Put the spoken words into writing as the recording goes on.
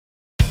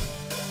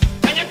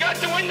got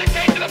to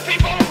indicate to the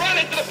people who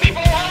run it, to the people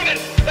who own it,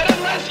 that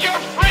unless you're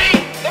free,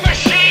 the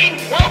machine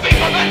will be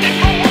prevented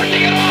from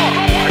working at all,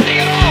 from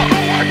working at all,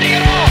 from working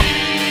at all.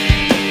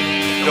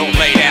 Don't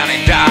lay down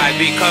and die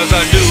because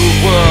a new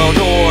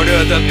world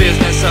order, the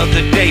business of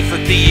the day for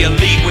the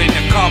elite, when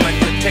they're coming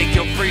to take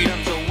your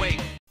freedoms away.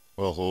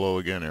 Well, hello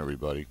again,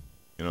 everybody.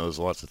 You know, there's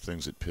lots of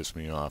things that piss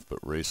me off, but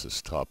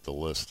racists top the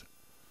list.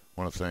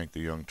 I want to thank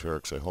the Young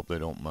Turks. I hope they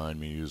don't mind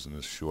me using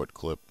this short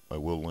clip. I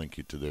will link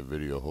you to their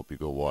video. Hope you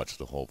go watch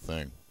the whole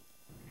thing.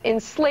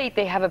 In Slate,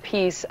 they have a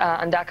piece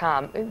on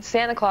 .com.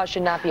 Santa Claus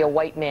should not be a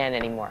white man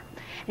anymore.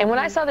 And when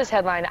I saw this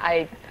headline,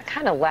 I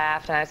kind of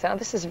laughed, and I said, oh,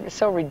 this is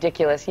so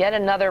ridiculous. Yet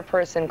another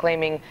person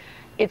claiming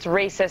it's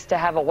racist to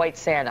have a white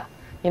Santa,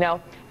 you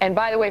know? And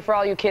by the way, for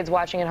all you kids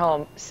watching at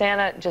home,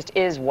 Santa just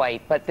is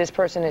white, but this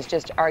person is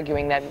just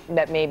arguing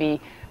that maybe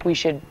we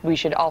should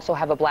also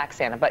have a black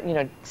Santa. But, you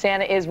know,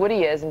 Santa is what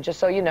he is, and just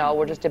so you know,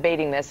 we're just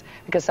debating this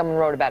because someone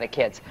wrote about it,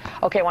 kids.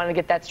 Okay, I wanted to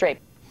get that straight.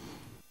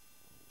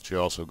 She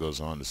also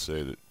goes on to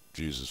say that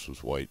Jesus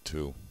was white,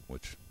 too,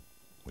 which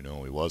we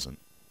know he wasn't,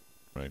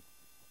 right?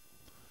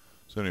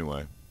 So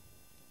anyway, I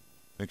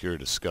think you're a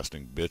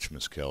disgusting bitch,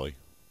 Miss Kelly.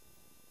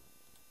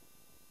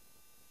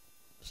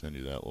 Send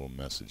you that little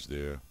message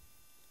there.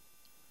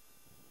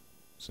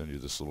 Send you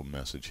this little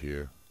message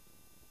here.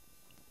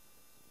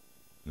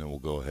 And then we'll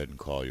go ahead and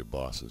call your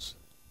bosses.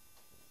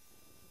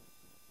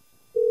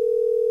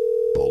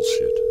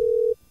 Bullshit.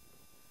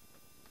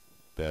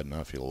 Bad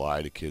enough you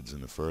lie to kids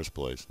in the first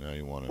place. Now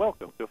you want to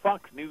Welcome to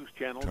Fox News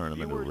Channel turn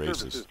them into Viewer racists.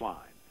 Services Line.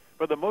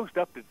 For the most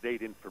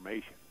up-to-date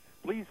information,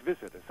 please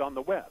visit us on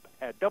the web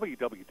at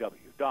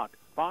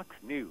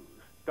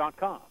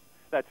www.foxnews.com.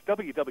 That's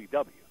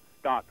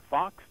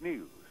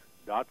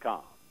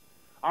www.foxnews.com.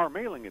 Our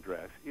mailing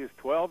address is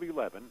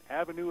 1211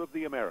 Avenue of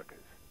the Americas,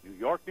 New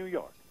York, New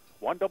York,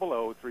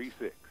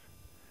 10036.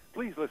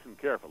 Please listen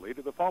carefully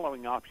to the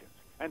following options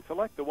and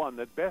select the one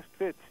that best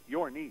fits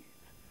your needs.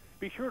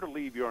 Be sure to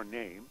leave your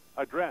name,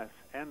 address,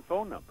 and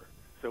phone number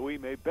so we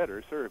may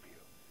better serve you.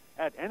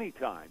 At any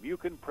time, you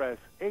can press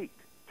 8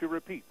 to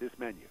repeat this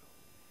menu.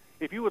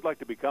 If you would like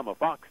to become a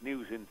Fox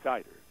News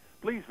Insider,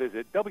 please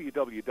visit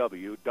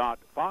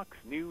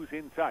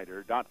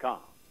www.foxnewsinsider.com.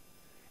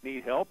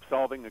 Need help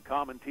solving a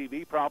common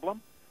TV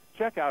problem?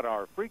 Check out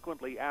our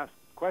Frequently Asked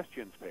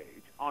Questions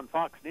page on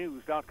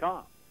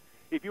foxnews.com.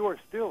 If you are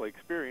still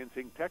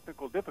experiencing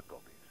technical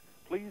difficulties,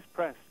 please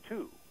press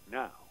 2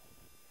 now.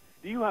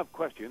 Do you have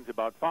questions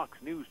about Fox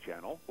News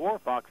Channel or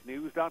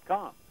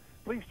foxnews.com?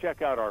 Please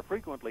check out our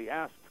Frequently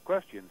Asked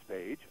Questions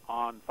page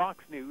on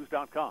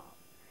foxnews.com.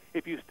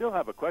 If you still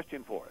have a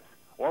question for us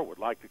or would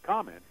like to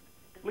comment,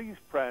 please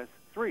press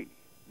 3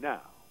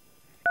 now.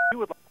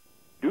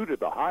 Due to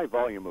the high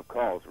volume of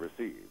calls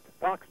received,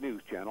 Fox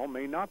News Channel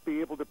may not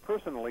be able to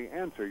personally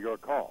answer your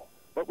call,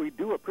 but we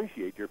do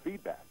appreciate your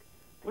feedback.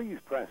 Please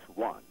press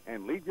 1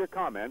 and leave your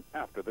comment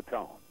after the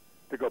tone.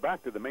 To go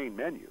back to the main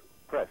menu,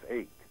 press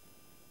 8.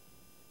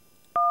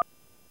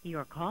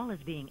 Your call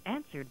is being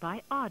answered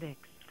by Audix.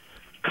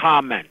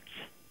 Comments.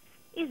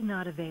 Is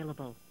not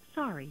available.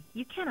 Sorry,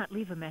 you cannot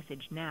leave a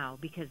message now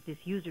because this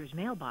user's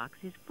mailbox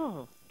is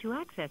full. To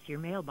access your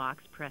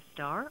mailbox, press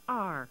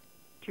 *R.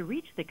 To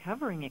reach the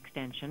covering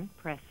extension,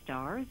 press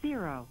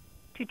 *0.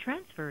 To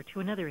transfer to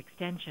another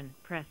extension,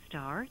 press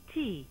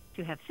 *T.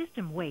 To have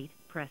system wait,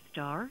 press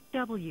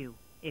 *W.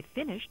 If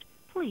finished,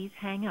 please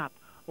hang up.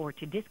 Or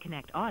to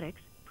disconnect Audix,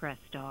 press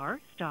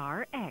 *X.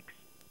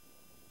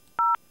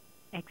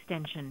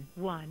 Extension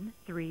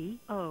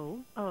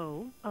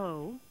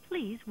 13000.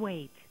 Please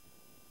wait.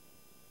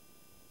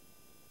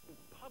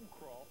 Pub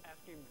crawl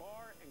asking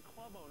bar and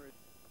club owners to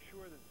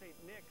ensure that St.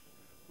 Nick's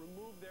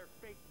remove their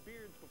fake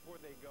beards before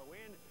they go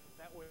in.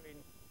 That way.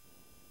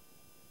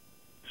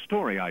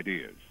 Story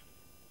ideas.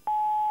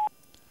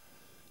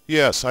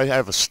 Yes, I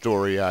have a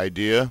story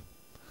idea.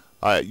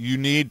 You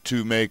need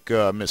to make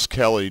Miss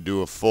Kelly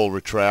do a full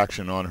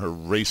retraction on her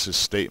racist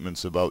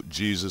statements about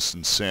Jesus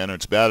and Santa.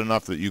 It's bad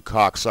enough that you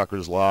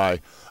cocksuckers lie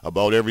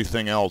about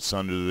everything else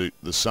under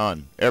the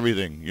sun.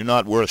 Everything. You're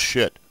not worth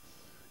shit.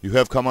 You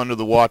have come under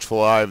the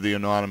watchful eye of the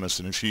Anonymous,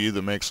 and if she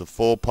either makes a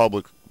full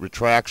public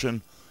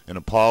retraction, an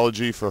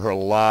apology for her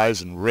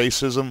lies and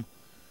racism,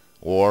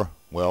 or,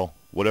 well,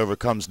 whatever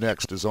comes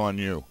next is on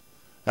you.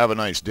 Have a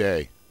nice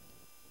day.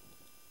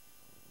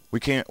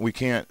 We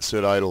can't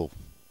sit idle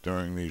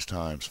during these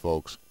times,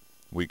 folks.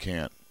 We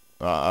can't.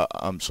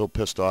 I'm so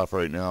pissed off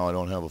right now I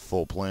don't have a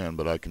full plan,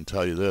 but I can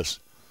tell you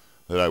this,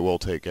 that I will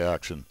take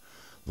action.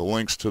 The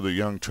links to the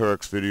Young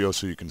Turks video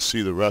so you can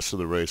see the rest of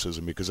the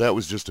racism, because that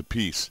was just a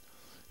piece,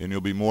 and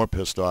you'll be more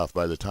pissed off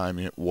by the time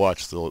you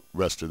watch the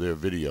rest of their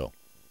video.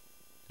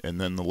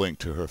 And then the link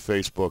to her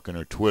Facebook and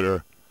her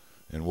Twitter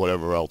and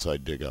whatever else I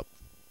dig up.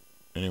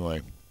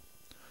 Anyway,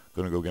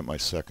 gonna go get my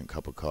second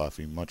cup of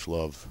coffee. Much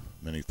love,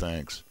 many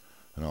thanks,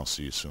 and I'll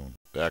see you soon.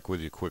 Back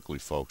with you quickly,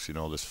 folks. You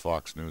know, this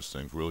Fox News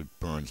thing really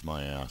burns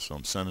my ass, so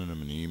I'm sending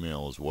them an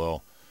email as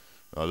well.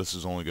 This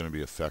is only going to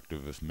be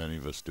effective if many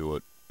of us do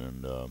it,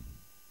 and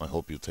I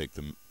hope you'll take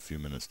the few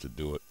minutes to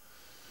do it.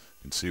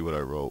 You can see what I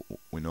wrote.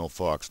 We know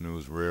Fox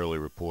News rarely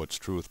reports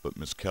truth, but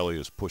Miss Kelly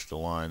has pushed a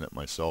line that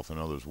myself and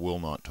others will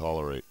not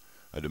tolerate.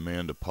 I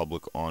demand a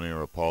public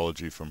on-air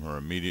apology from her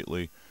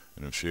immediately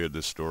and have shared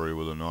this story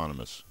with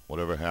Anonymous.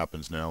 Whatever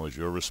happens now is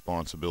your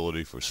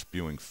responsibility for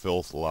spewing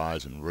filth,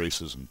 lies, and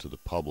racism to the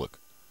public.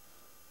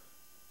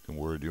 You can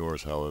word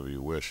yours however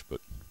you wish, but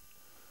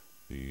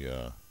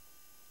the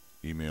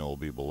email will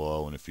be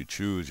below, and if you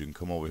choose, you can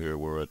come over here.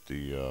 We're at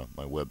the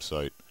my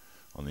website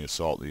on the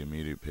Assault the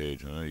Immediate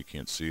page. I know you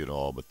can't see it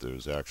all, but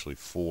there's actually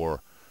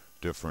 4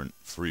 different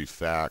free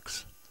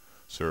fax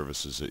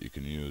services that you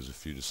can use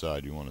if you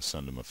decide you want to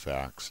send them a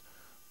fax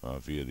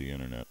via the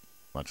internet.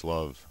 Much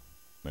love,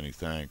 many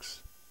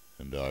thanks,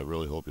 and I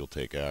really hope you'll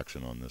take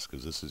action on this,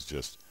 because this is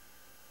just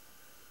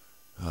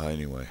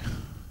anyway,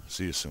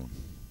 see you soon.